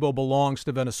Essequibo belongs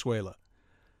to Venezuela?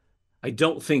 I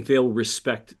don't think they'll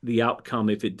respect the outcome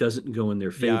if it doesn't go in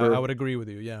their favor. Yeah, I would agree with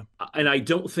you, yeah. And I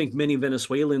don't think many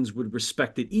Venezuelans would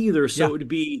respect it either, so it would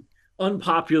be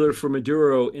unpopular for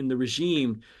Maduro in the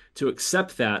regime to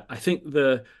accept that. I think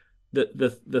the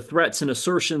threats and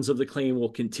assertions of the claim will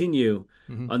continue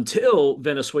until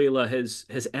Venezuela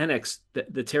has annexed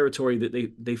the territory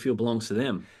that they feel belongs to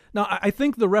them. Now, I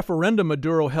think the referendum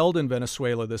Maduro held in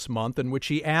Venezuela this month, in which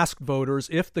he asked voters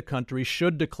if the country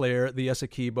should declare the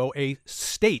Essequibo a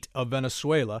state of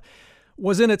Venezuela,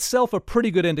 was in itself a pretty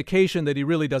good indication that he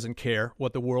really doesn't care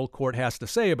what the World Court has to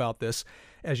say about this,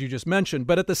 as you just mentioned.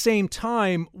 But at the same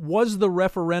time, was the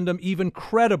referendum even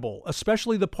credible,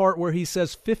 especially the part where he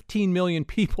says 15 million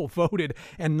people voted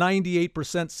and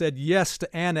 98% said yes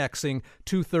to annexing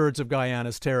 2/3 of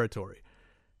Guyana's territory?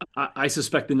 I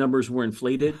suspect the numbers were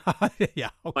inflated.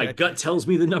 Yeah, okay. My gut tells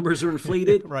me the numbers are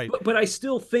inflated. Right. But I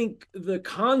still think the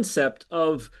concept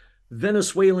of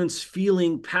Venezuelans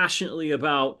feeling passionately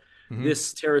about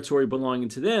this territory belonging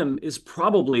to them is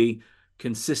probably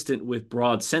consistent with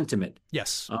broad sentiment.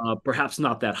 Yes. Perhaps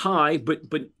not that high, but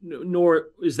nor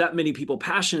is that many people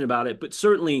passionate about it. But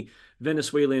certainly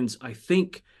Venezuelans, I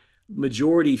think,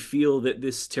 majority feel that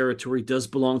this territory does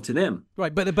belong to them.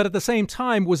 Right, but at the same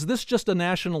time, was this just a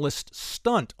nationalist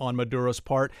stunt on Maduro's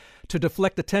part to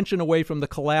deflect attention away from the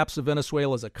collapse of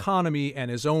Venezuela's economy and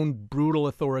his own brutal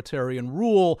authoritarian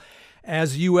rule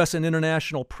as U.S. and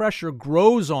international pressure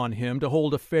grows on him to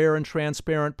hold a fair and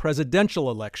transparent presidential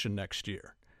election next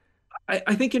year?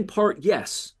 I think in part,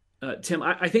 yes, Tim.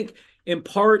 I think in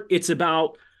part it's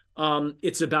about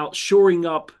shoring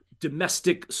up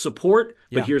domestic support.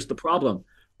 But here's the problem.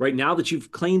 Right now that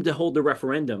you've claimed to hold the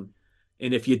referendum,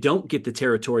 and if you don't get the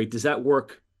territory, does that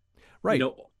work? Right.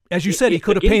 As you said, he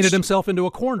could have painted himself into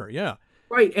a corner. Yeah.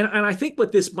 Right. And I think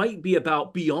what this might be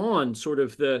about beyond sort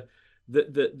of the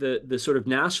sort of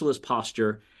nationalist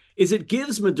posture is it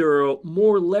gives Maduro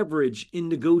more leverage in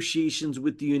negotiations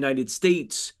with the United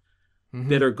States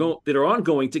that are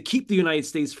ongoing to keep the United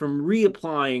States from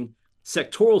reapplying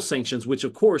sectoral sanctions, which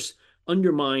of course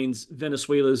undermines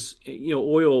Venezuela's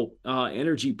oil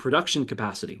energy production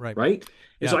capacity. Right.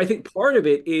 And so I think part of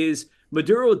it is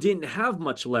Maduro didn't have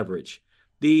much leverage.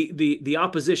 The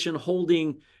opposition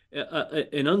holding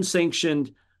an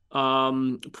unsanctioned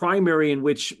primary in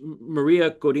which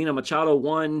Maria Corina Machado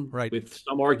won, with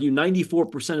some argue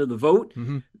 94% of the vote.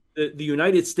 The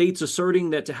United States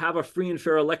asserting that to have a free and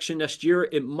fair election next year,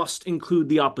 it must include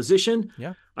the opposition.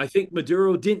 Yeah. I think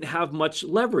Maduro didn't have much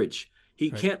leverage. He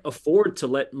can't afford to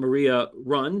let Maria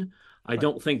run. I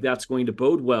don't think that's going to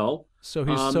bode well. So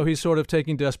he's sort of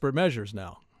taking desperate measures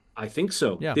now. I think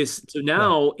so. Yeah.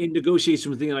 In negotiation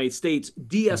with the United States,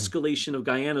 de-escalation of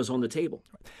Guyana is on the table.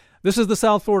 This is the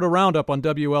South Florida Roundup on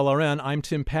WLRN. I'm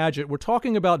Tim Padgett. We're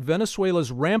talking about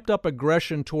Venezuela's ramped-up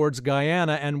aggression towards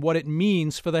Guyana and what it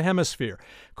means for the hemisphere.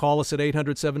 Call us at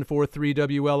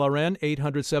 800-743-WLRN,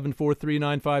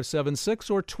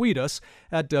 800-743-9576, or tweet us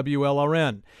at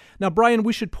WLRN. Now, Brian,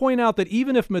 we should point out that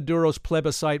even if Maduro's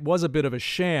plebiscite was a bit of a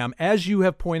sham, as you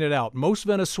have pointed out, most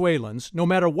Venezuelans, no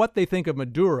matter what they think of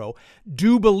Maduro,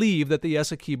 do believe that the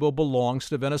Essequibo belongs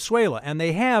to Venezuela, and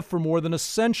they have for more than a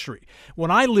century.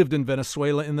 When I lived in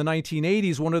Venezuela in the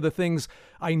 1980s, one of the things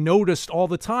I noticed all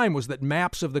the time was that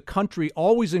maps of the country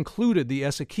always included the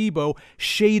Essequibo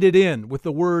shaded in with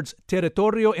the words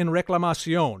territorial en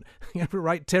reclamación,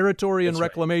 right? Territory in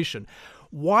reclamation.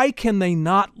 Why can they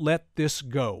not let this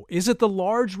go? Is it the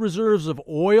large reserves of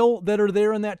oil that are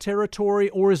there in that territory,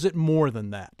 or is it more than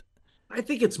that? I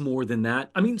think it's more than that.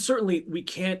 I mean, certainly we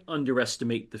can't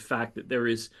underestimate the fact that there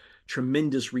is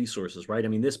tremendous resources, right? I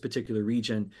mean, this particular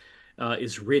region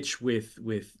is rich with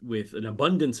an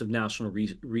abundance of natural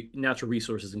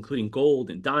resources, including gold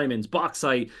and diamonds,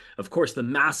 bauxite, of course, the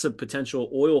massive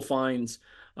potential oil finds,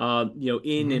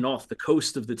 in and off the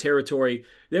coast of the territory.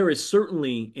 There is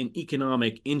certainly an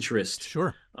economic interest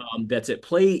that's at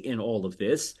play in all of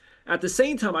this. At the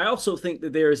same time, I also think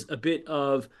that there's a bit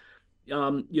of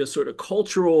sort of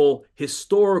cultural,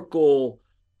 historical,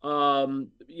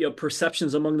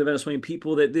 perceptions among the Venezuelan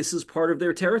people that this is part of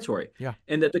their territory,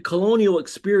 and that the colonial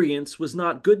experience was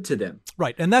not good to them.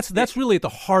 Right, and that's really at the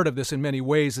heart of this in many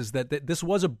ways. Is that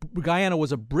Guyana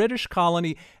was a British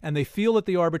colony, and they feel that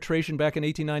the arbitration back in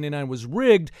 1899 was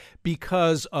rigged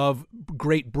because of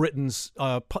Great Britain's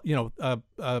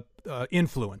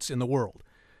influence in the world.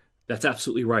 That's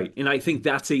absolutely right. And I think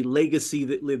that's a legacy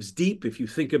that lives deep. If you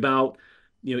think about,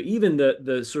 even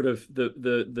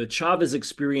the Chavez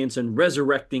experience and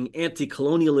resurrecting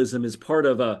anti-colonialism is part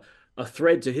of a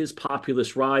thread to his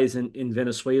populist rise in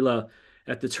Venezuela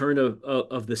at the turn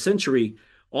of the century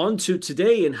on to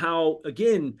today, and how,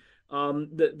 again,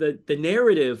 the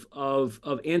narrative of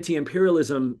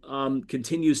anti-imperialism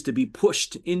continues to be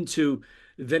pushed into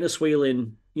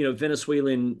Venezuelan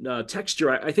texture.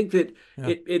 I think that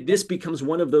this becomes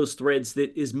one of those threads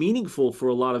that is meaningful for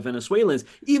a lot of Venezuelans,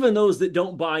 even those that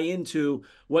don't buy into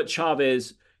what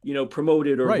Chavez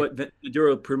promoted or what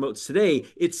Maduro promotes today.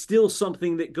 It's still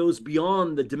something that goes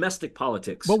beyond the domestic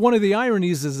politics. But one of the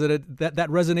ironies is that that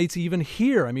resonates even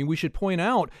here. I mean, we should point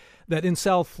out that in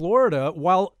South Florida,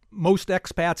 while most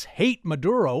expats hate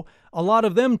Maduro, a lot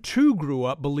of them, too, grew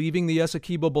up believing the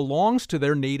Essequibo belongs to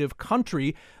their native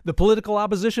country. The political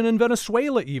opposition in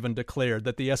Venezuela even declared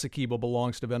that the Essequibo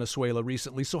belongs to Venezuela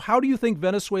recently. So how do you think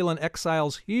Venezuelan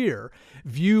exiles here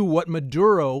view what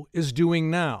Maduro is doing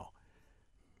now?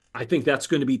 I think that's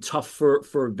going to be tough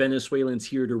for Venezuelans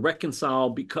here to reconcile,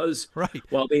 because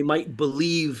while they might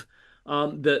believe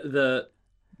that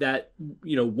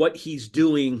what he's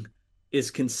doing is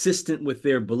consistent with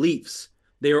their beliefs,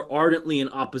 they are ardently in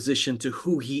opposition to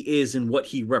who he is and what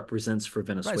he represents for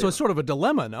Venezuela. Right, so it's sort of a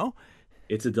dilemma, no?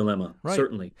 It's a dilemma,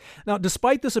 certainly. Now,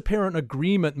 despite this apparent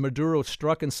agreement Maduro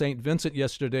struck in St. Vincent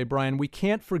yesterday, Brian, we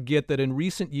can't forget that in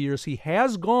recent years he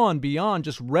has gone beyond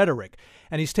just rhetoric,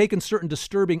 and he's taken certain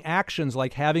disturbing actions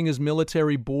like having his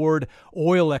military board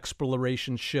oil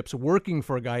exploration ships working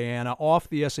for Guyana off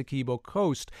the Essequibo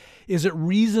coast. Is it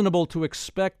reasonable to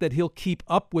expect that he'll keep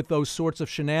up with those sorts of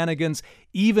shenanigans,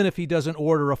 even if he doesn't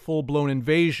order a full-blown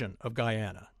invasion of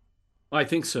Guyana? I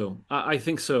think so. I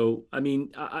think so. I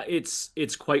mean,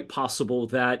 it's quite possible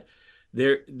that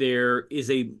there is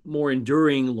a more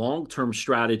enduring long-term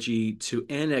strategy to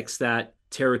annex that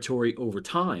territory over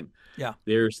time. Yeah.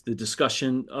 There's the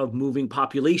discussion of moving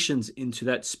populations into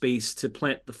that space to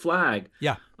plant the flag.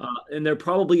 Yeah. And there are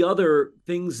probably other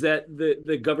things that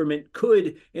the government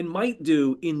could and might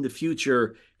do in the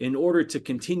future in order to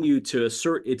continue to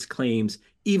assert its claims,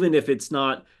 even if it's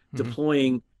not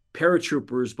deploying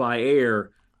paratroopers by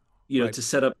air, to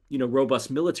set up,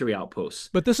 robust military outposts.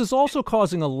 But this is also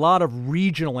causing a lot of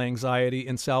regional anxiety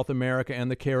in South America and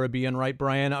the Caribbean, right,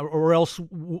 Brian? Or else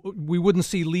we wouldn't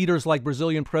see leaders like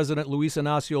Brazilian President Luiz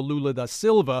Inácio Lula da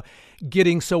Silva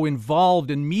getting so involved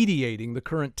in mediating the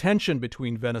current tension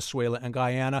between Venezuela and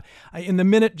Guyana. In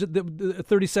the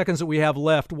 30 seconds that we have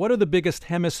left, what are the biggest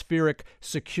hemispheric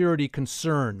security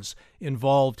concerns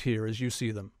involved here as you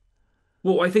see them?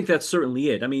 Well, I think that's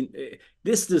certainly it. I mean,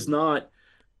 this does not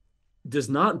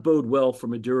bode well for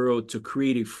Maduro to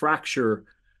create a fracture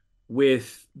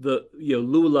with the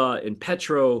Lula and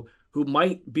Petro, who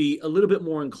might be a little bit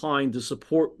more inclined to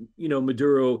support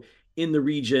Maduro in the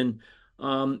region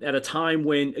at a time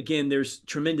when, again, there's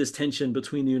tremendous tension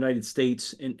between the United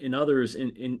States and others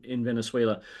in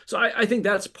Venezuela. So I think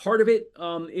that's part of it.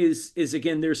 Is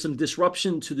again, there's some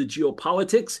disruption to the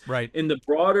geopolitics in the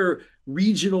broader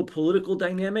regional political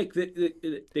dynamic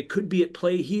that could be at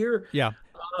play here. Yeah.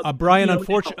 Brian,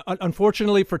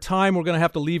 unfortunately for time, we're going to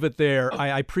have to leave it there.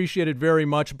 I appreciate it very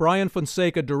much. Brian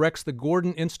Fonseca directs the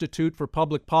Gordon Institute for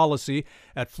Public Policy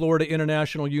at Florida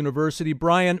International University.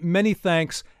 Brian, many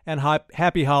thanks and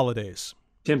happy holidays.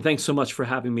 Tim, thanks so much for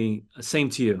having me.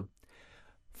 Same to you.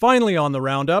 Finally on the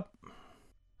Roundup.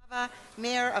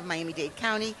 Mayor of Miami-Dade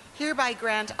County hereby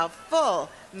grant a full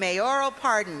mayoral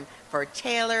pardon for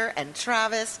Taylor and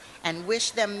Travis and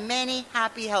wish them many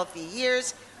happy, healthy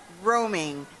years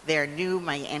roaming their new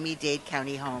Miami-Dade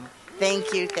County home.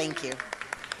 Thank you. Thank you.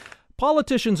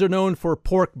 Politicians are known for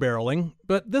pork barreling,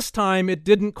 but this time it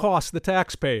didn't cost the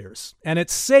taxpayers, and it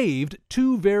saved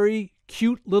two very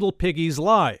cute little piggies'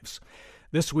 lives.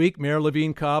 This week, Mayor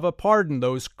Levine Cava pardoned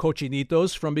those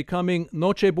cochinitos from becoming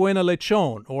Nochebuena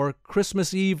lechon, or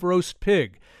Christmas Eve roast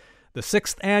pig. The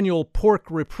 6th annual Pork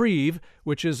Reprieve,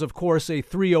 which is, of course, a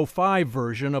 305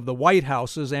 version of the White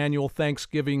House's annual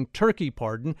Thanksgiving turkey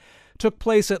pardon, took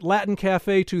place at Latin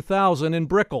Cafe 2000 in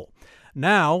Brickell.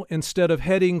 Now, instead of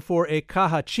heading for a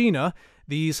caja china,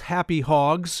 these happy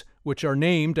hogs, which are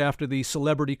named after the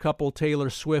celebrity couple Taylor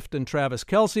Swift and Travis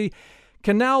Kelce,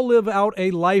 can now live out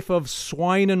a life of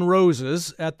swine and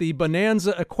roses at the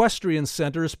Bonanza Equestrian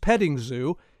Center's petting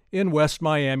zoo in West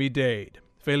Miami-Dade.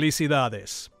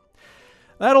 Felicidades.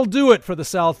 That'll do it for the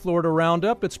South Florida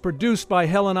Roundup. It's produced by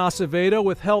Helen Acevedo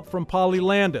with help from Polly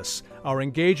Landis. Our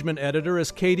engagement editor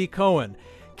is Katie Cohen.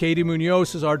 Katie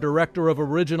Munoz is our Director of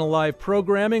Original Live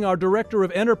Programming. Our Director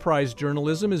of Enterprise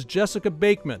Journalism is Jessica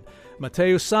Bakeman.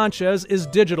 Mateo Sanchez is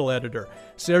Digital Editor.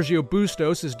 Sergio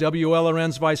Bustos is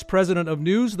WLRN's Vice President of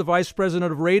News. The Vice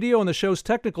President of Radio and the show's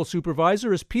Technical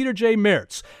Supervisor is Peter J.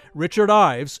 Mertz. Richard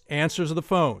Ives answers the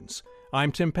phones.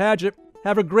 I'm Tim Padgett.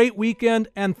 Have a great weekend,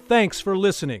 and thanks for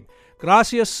listening.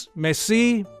 Gracias,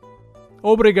 merci,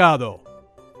 obrigado.